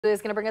Is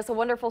going to bring us a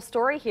wonderful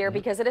story here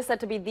because it is said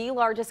to be the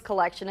largest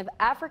collection of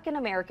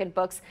African-American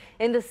books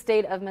in the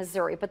state of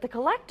Missouri. But the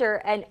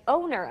collector and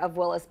owner of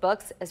Willis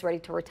Books is ready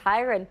to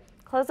retire and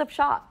close up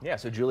shop. Yeah,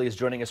 so Julie is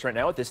joining us right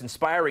now with this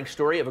inspiring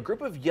story of a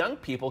group of young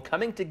people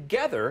coming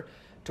together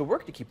to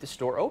work to keep the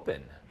store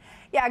open.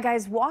 Yeah,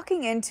 guys,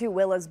 walking into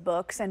Willis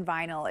Books and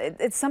vinyl,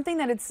 it's something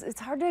that it's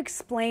hard to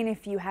explain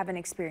if you haven't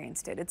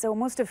experienced it. It's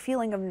almost a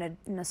feeling of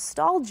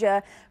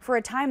nostalgia for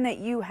a time that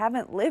you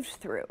haven't lived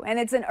through. And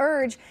it's an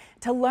urge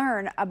to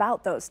learn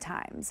about those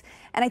times.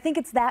 And I think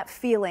it's that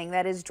feeling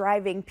that is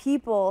driving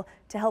people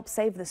to help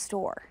save the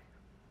store.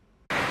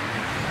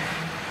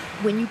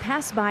 When you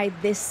pass by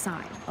this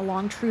sign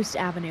along Troost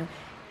Avenue,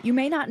 you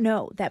may not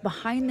know that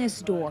behind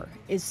this door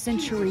is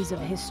centuries of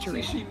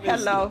history.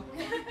 Hello.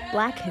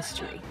 Black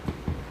history,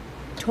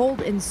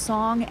 told in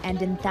song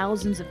and in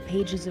thousands of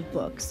pages of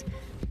books.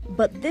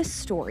 But this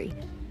story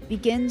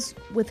begins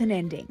with an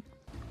ending.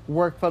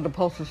 Worked for the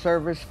Postal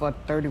Service for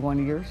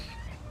 31 years.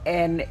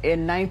 And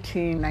in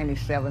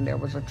 1997, there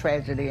was a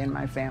tragedy in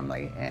my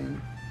family,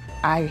 and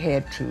I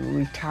had to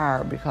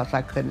retire because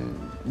I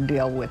couldn't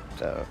deal with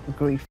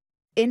grief.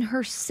 In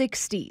her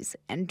 60s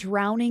and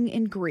drowning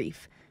in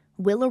grief,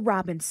 Willa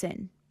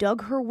Robinson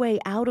dug her way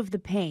out of the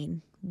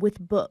pain with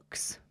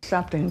books.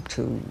 Something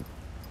to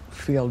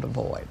fill the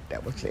void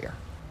that was there.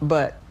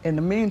 But in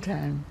the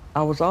meantime,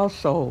 I was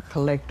also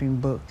collecting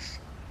books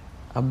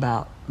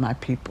about my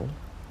people.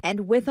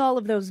 And with all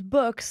of those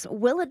books,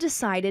 Willa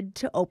decided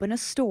to open a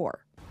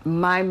store.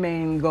 My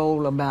main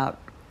goal about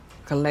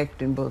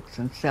collecting books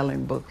and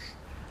selling books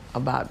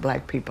about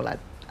Black people,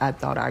 I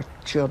thought our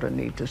children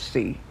need to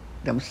see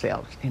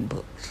themselves in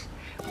books.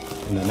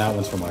 And then that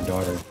one's for my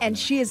daughter. And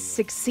she is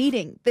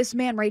succeeding. This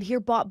man right here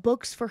bought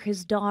books for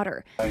his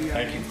daughter.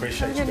 Thank you,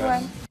 appreciate you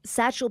guys.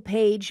 Satchel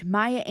Paige,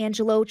 Maya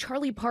Angelou,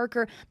 Charlie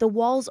Parker, the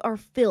walls are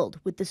filled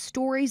with the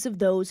stories of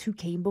those who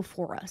came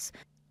before us.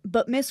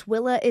 But Miss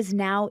Willa is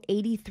now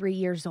 83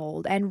 years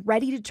old and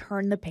ready to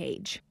turn the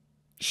page.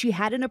 She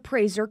had an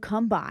appraiser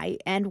come by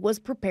and was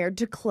prepared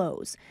to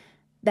close.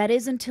 That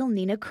is until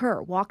Nina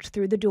Kerr walked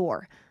through the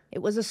door. It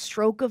was a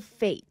stroke of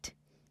fate,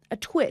 a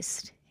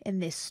twist in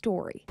this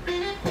story.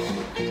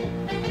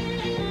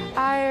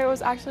 I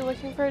was actually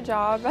looking for a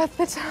job at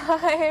the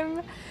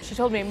time. She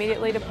told me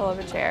immediately to pull up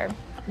a chair.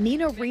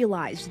 Nina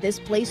realized this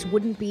place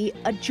wouldn't be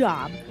a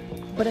job,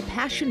 but a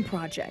passion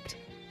project.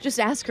 Just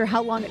ask her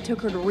how long it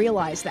took her to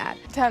realize that.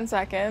 10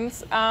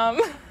 seconds.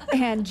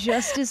 And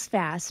just as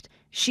fast,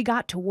 she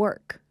got to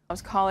work. I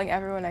was calling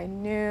everyone I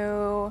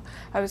knew.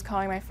 I was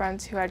calling my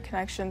friends who had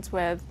connections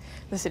with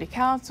the city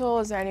council.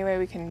 Is there any way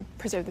we can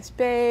preserve the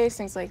space?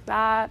 Things like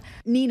that.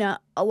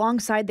 Nina,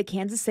 alongside the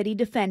Kansas City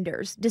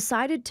Defenders,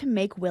 decided to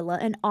make Willa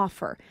an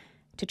offer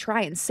to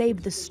try and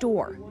save the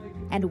store,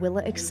 and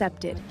Willa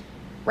accepted.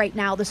 Right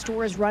now, the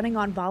store is running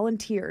on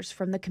volunteers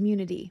from the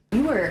community.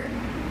 You were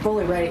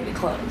fully ready to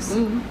close,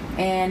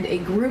 and a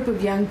group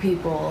of young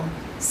people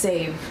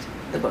saved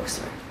the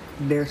bookstore.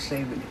 They're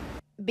saving it.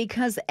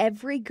 Because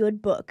every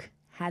good book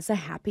has a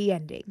happy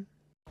ending.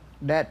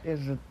 That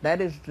is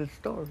the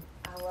story.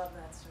 I love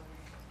that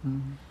story.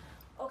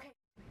 Okay.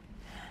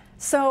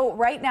 So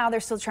right now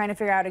they're still trying to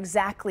figure out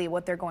exactly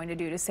what they're going to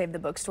do to save the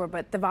bookstore,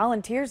 but the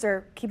volunteers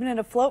are keeping it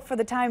afloat for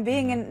the time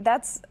being, and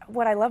that's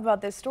what I love about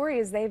this story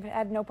is they've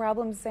had no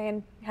problem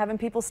having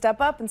people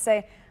step up and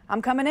say,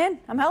 I'm coming in,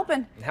 I'm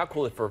helping. And how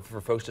cool is it for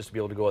folks just to be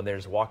able to go in there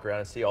and just walk around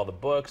and see all the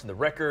books and the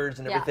records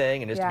and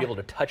everything, and just to be able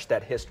to touch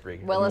that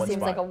history. Willa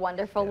seems like a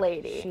wonderful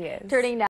lady. She is. Turning now